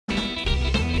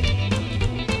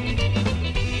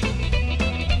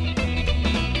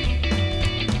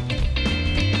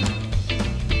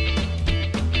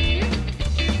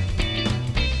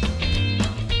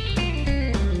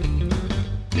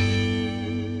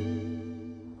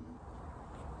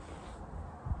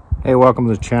Hey, welcome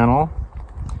to the channel.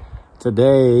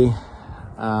 Today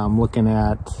I'm looking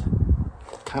at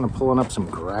kind of pulling up some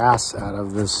grass out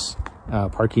of this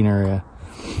parking area.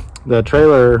 The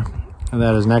trailer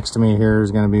that is next to me here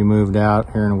is going to be moved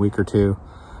out here in a week or two,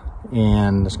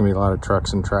 and there's going to be a lot of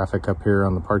trucks and traffic up here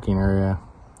on the parking area,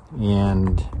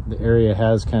 and the area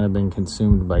has kind of been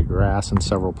consumed by grass in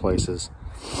several places.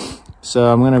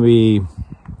 So I'm going to be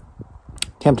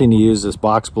attempting to use this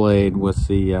box blade with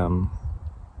the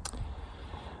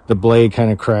blade kind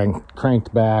of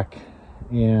cranked back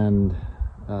and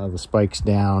the spikes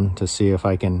down to see if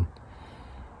I can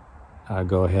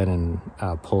go ahead and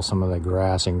pull some of the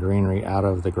grass and greenery out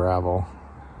of the gravel.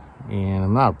 And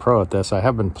I'm not a pro at this. I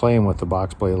have been playing with the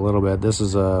box blade a little bit. This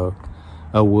is a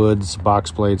Woods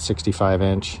box blade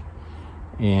 65-inch,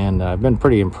 and I've been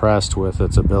pretty impressed with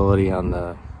its ability on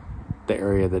the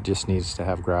area that just needs to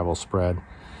have gravel spread.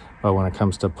 But when it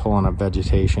comes to pulling up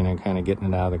vegetation and kind of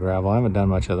getting it out of the gravel, I haven't done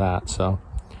much of that. So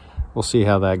we'll see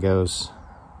how that goes.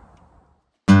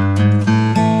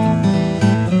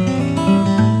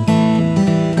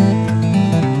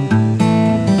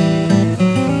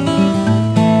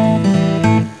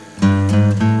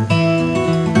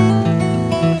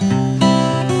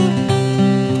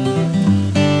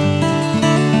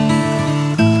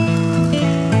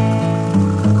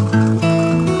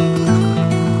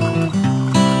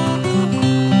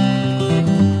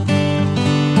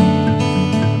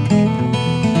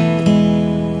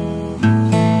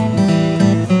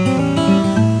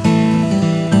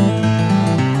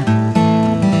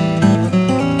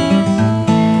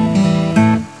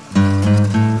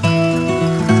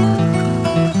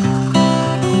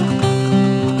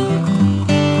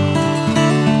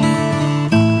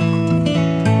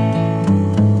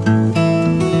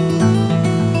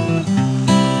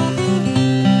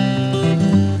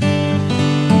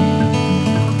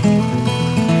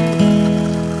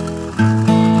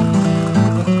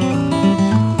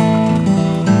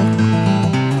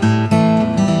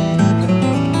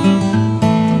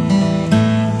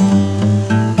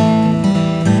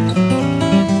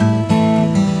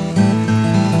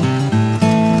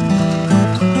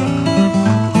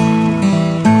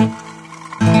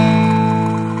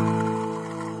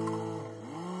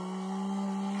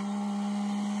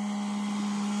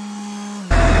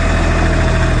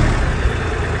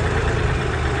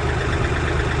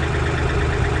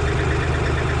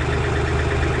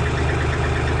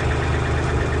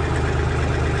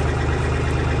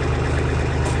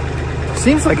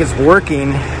 Seems like it's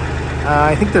working.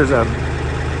 I think there's a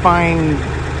fine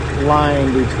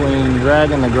line between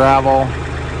dragging the gravel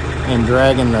and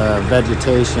dragging the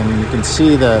vegetation. You can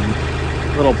see the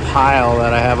little pile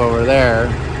that I have over there,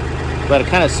 but it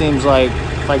kind of seems like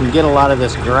if I can get a lot of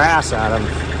this grass out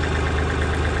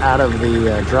of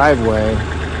the driveway,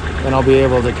 then I'll be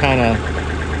able to kind of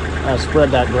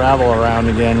spread that gravel around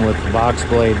again with the box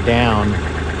blade down.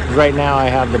 Right now I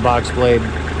have the box blade,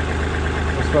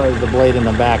 as far as the blade in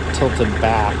the back, tilted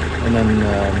back, and then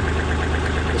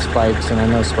the spikes, and I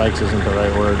know spikes isn't the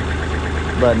right word,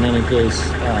 but in any case,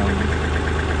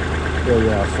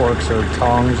 the forks or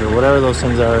tongs or whatever those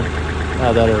things are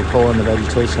that are pulling the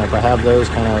vegetation up, I have those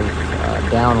kind of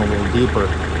down a little deeper.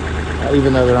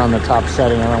 Even though they're on the top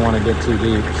setting, I don't want to get too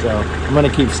deep, so I'm going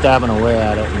to keep stabbing away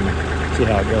at it and see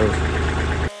how it goes.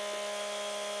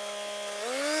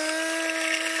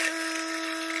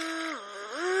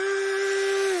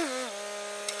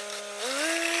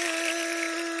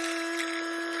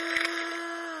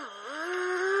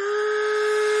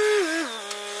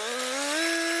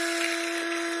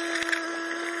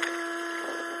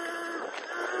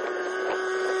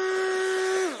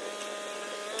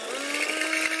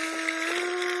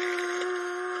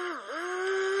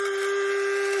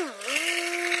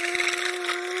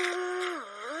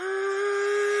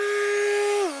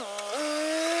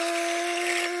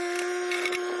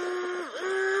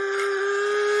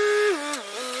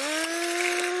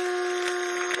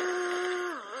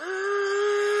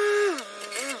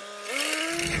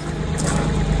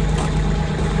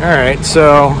 Alright,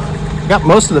 so got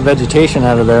most of the vegetation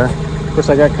out of there. Of course,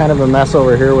 I got kind of a mess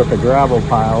over here with the gravel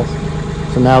piles.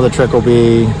 So now the trick will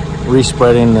be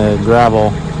respreading the gravel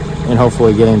and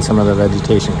hopefully getting some of the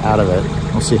vegetation out of it.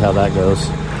 We'll see how that goes.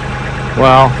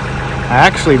 Well, I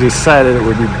actually decided it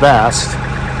would be best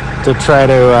to try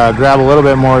to grab a little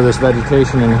bit more of this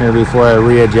vegetation in here before I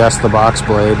readjust the box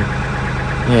blade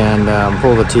and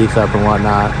pull the teeth up and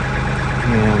whatnot.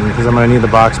 And because I'm going to need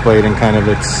the box blade in kind of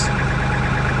its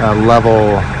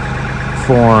level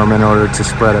form in order to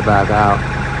spread it back out.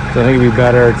 So I think it'd be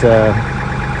better to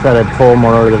try to pull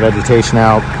more of the vegetation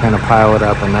out, kind of pile it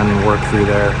up, and then work through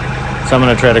there. So I'm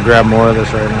going to try to grab more of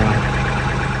this right now.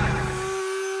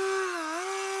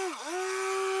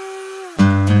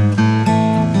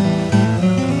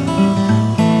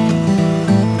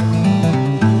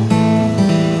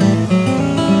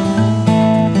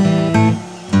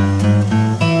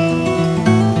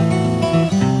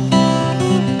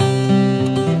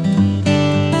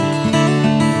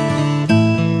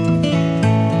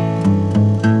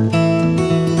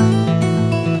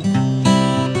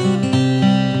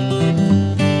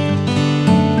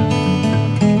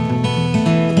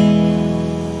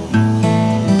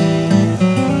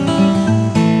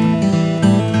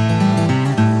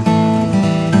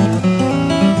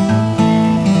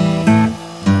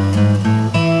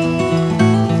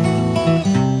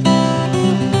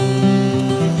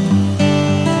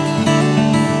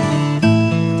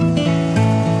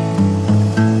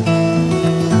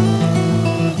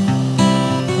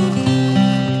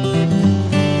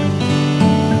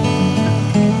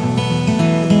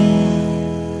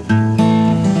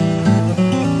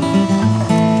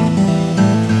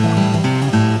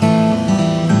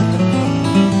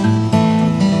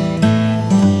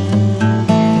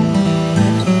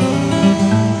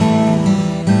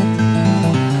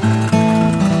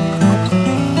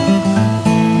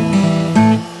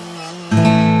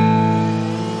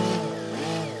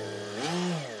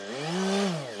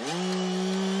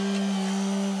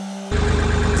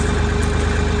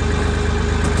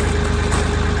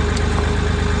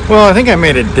 Well, I think I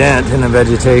made a dent in the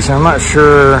vegetation. I'm not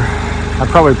sure. I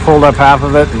probably pulled up half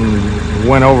of it and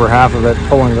went over half of it,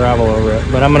 pulling gravel over it.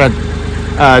 But I'm going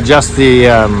to adjust the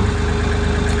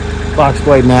box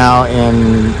blade now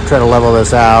and try to level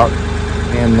this out,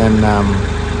 and then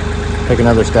take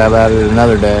another stab at it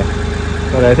another day.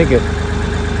 But I think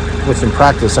with some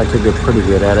practice, I could get pretty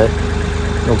good at it.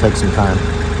 It'll take some time.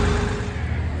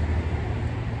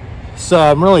 So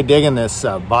I'm really digging this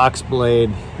box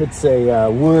blade. It's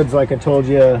a Woods, like I told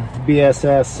you,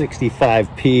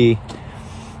 BSS65P,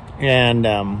 and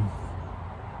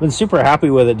been super happy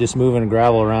with it, just moving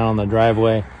gravel around on the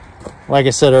driveway. Like I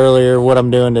said earlier, what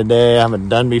I'm doing today I haven't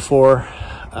done before,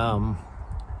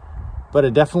 but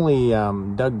it definitely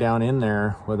dug down in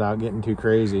there without getting too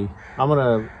crazy. I'm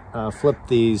gonna flip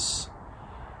these.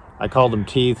 I called them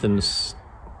teeth and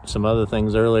some other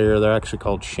things earlier. They're actually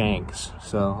called shanks.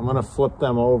 So I'm gonna flip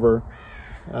them over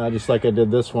just like I did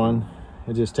this one.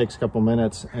 It just takes a couple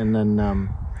minutes, and then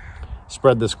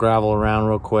spread this gravel around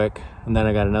real quick, and then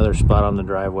I got another spot on the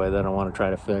driveway that I want to try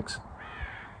to fix.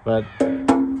 But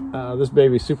this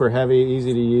baby's super heavy,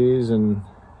 easy to use, and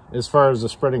as far as the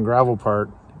spreading gravel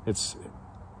part, it's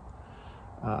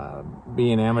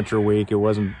being amateur week, it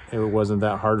wasn't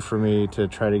that hard for me to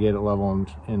try to get it level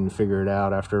and figure it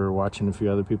out after watching a few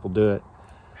other people do it.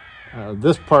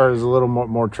 This part is a little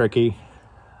more tricky,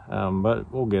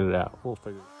 but we'll get it out. We'll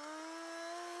figure it out.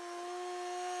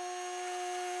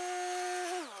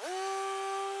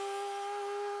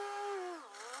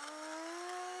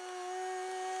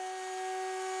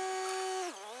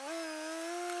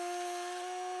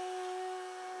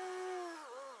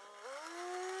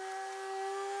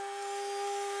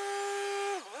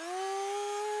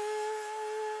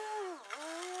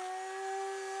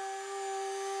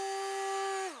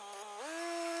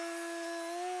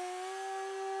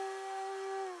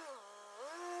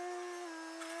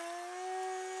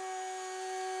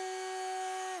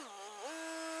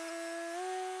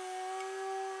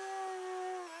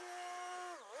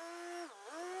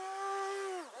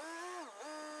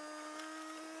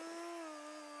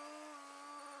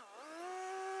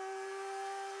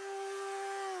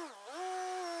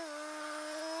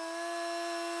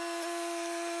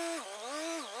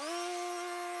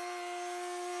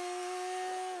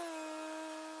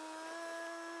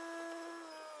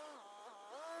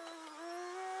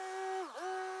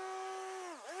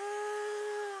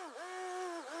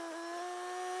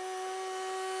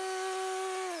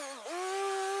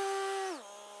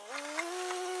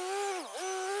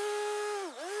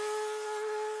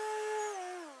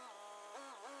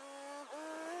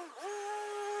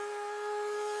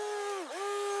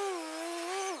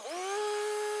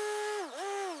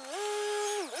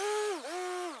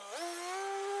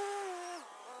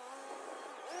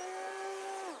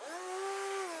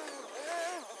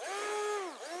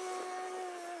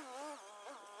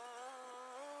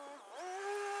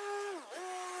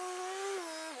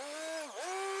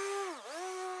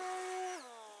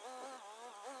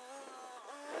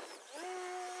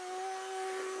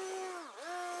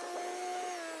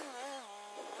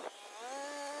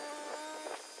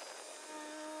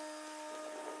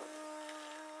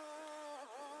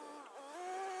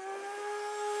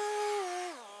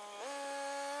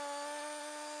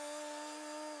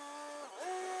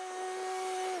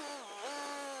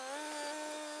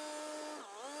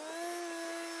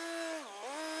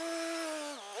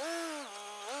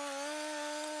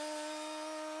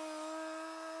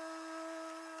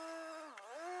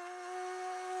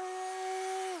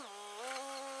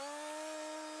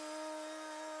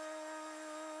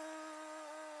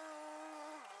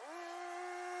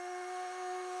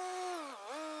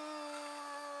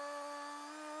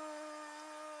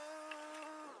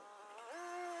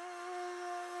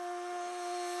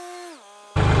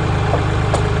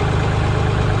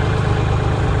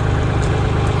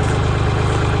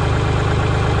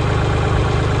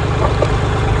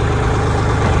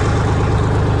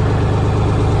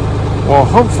 Well,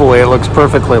 hopefully it looks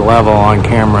perfectly level on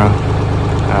camera.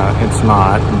 It's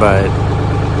not, but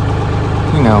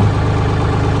you know,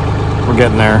 we're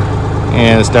getting there.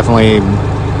 And it's definitely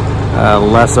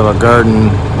less of a garden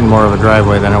and more of a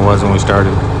driveway than it was when we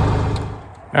started.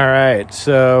 All right,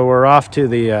 so we're off to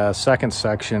the second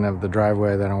section of the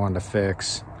driveway that I wanted to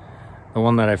fix. The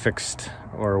one that I fixed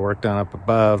or worked on up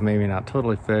above, maybe not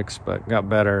totally fixed, but got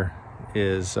better,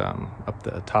 is up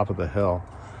the top of the hill.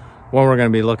 One we're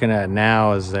going to be looking at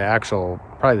now is the actual,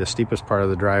 probably the steepest part of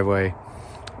the driveway.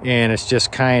 And it's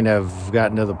just kind of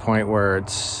gotten to the point where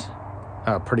it's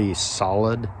pretty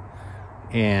solid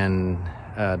and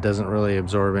doesn't really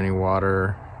absorb any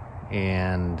water,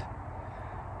 and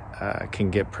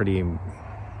can get pretty,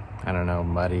 I don't know,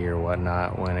 muddy or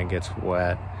whatnot when it gets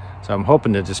wet. So I'm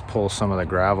hoping to just pull some of the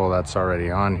gravel that's already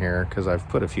on here, because I've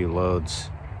put a few loads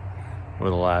over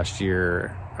the last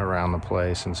year around the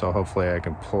place, and so hopefully I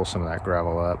can pull some of that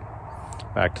gravel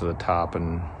up back to the top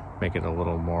and make it a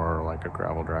little more like a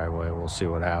gravel driveway. We'll see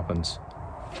what happens.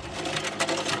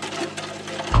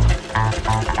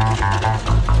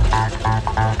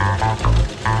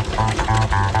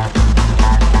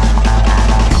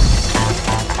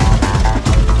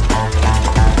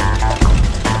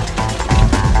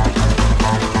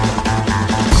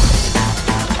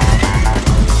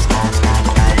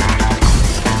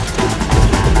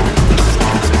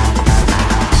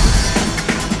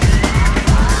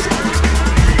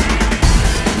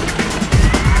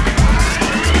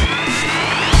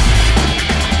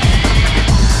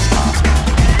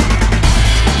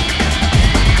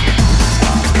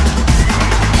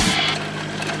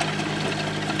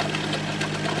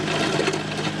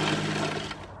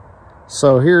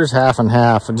 So here's half and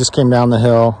half. I just came down the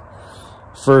hill,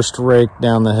 first rake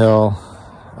down the hill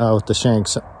with the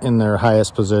shanks in their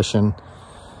highest position.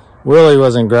 Really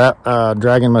wasn't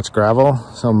dragging much gravel,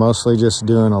 so mostly just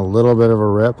doing a little bit of a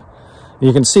rip.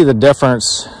 You can see the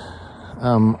difference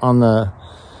on the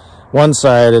one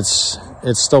side. It's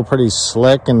still pretty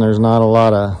slick, and there's not a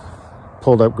lot of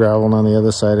pulled up gravel. And on the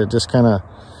other side, it just kind of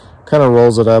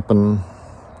rolls it up and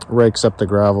rakes up the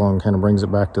gravel and kind of brings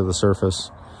it back to the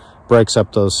surface. Breaks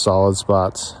up those solid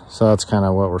spots. So that's kind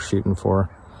of what we're shooting for.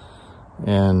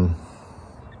 And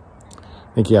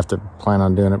I think you have to plan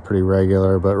on doing it pretty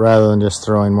regular, but rather than just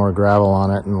throwing more gravel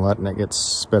on it and letting it get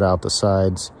spit out the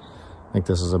sides, I think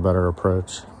this is a better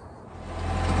approach.